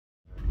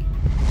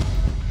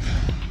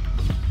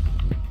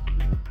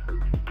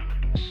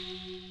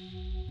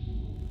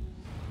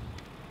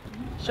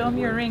Show them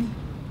your ring.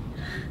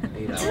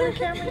 Show the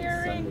camera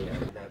your ring.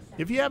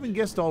 If you haven't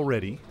guessed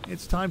already,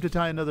 it's time to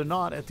tie another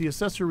knot at the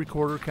Assessor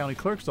Recorder County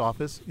Clerk's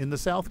office in the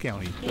South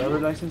County.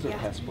 Driver's license or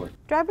passport?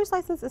 Driver's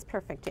license is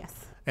perfect,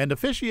 yes. And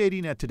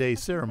officiating at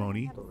today's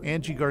ceremony,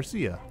 Angie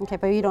Garcia. Okay,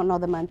 but you don't know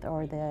the month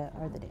or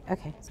the day.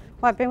 Okay.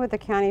 Well, I've been with the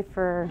county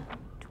for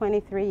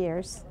 23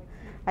 years.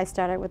 I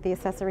started with the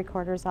Assessor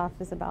Recorder's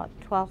office about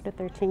 12 to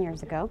 13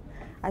 years ago.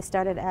 I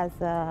started as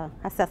an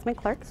assessment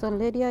clerk. So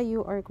Lydia,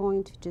 you are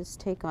going to just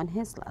take on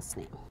his last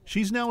name.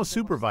 She's now a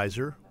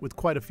supervisor with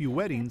quite a few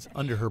weddings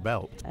under her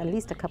belt. At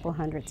least a couple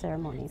hundred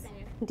ceremonies.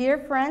 Dear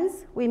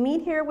friends, we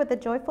meet here with the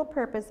joyful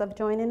purpose of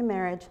joining in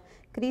marriage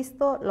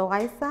Cristo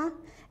Loaiza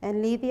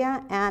and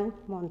Lydia Ann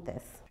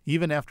Montes.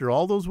 Even after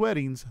all those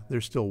weddings,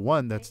 there's still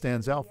one that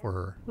stands out for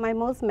her. My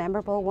most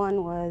memorable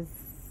one was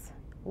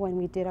when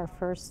we did our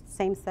first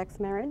same-sex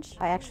marriage.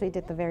 I actually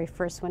did the very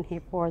first one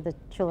here for the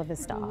Chula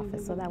Vista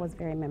office, so that was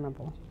very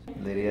memorable.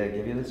 Lydia, I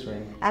give you this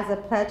ring. As a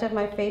pledge of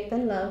my faith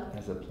and love.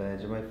 As a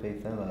pledge of my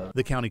faith and love.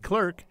 The county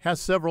clerk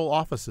has several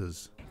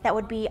offices. That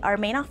would be our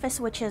main office,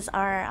 which is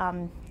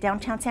our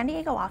downtown San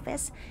Diego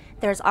office.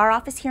 There's our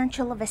office here in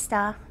Chula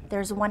Vista.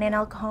 There's one in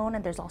El Cajon,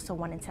 and there's also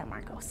one in San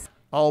Marcos.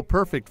 All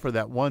perfect for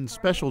that one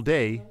special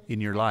day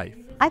in your life.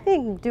 I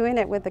think doing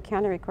it with the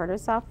county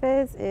recorder's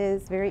office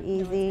is very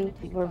easy.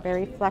 We're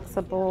very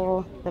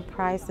flexible. The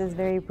price is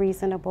very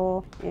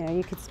reasonable. You know,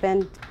 you could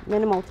spend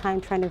minimal time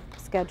trying to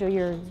schedule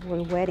your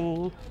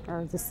wedding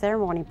or the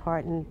ceremony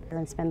part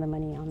and spend the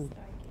money on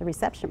the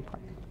reception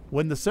part.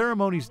 When the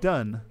ceremony's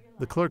done,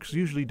 the clerks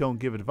usually don't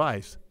give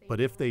advice, but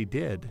if they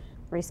did,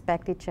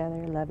 respect each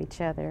other, love each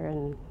other,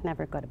 and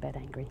never go to bed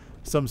angry.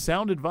 Some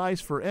sound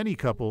advice for any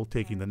couple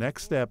taking the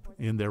next step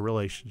in their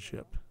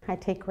relationship. I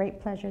take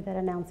great pleasure that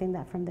announcing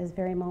that from this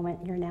very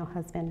moment, you're now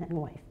husband and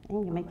wife,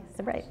 and you make this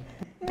a bride.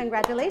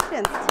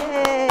 Congratulations.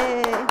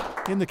 Yay.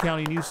 In the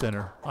County News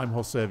Center, I'm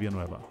Jose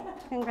Villanueva.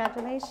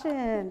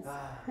 Congratulations.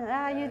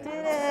 Ah, you did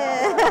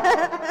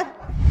it.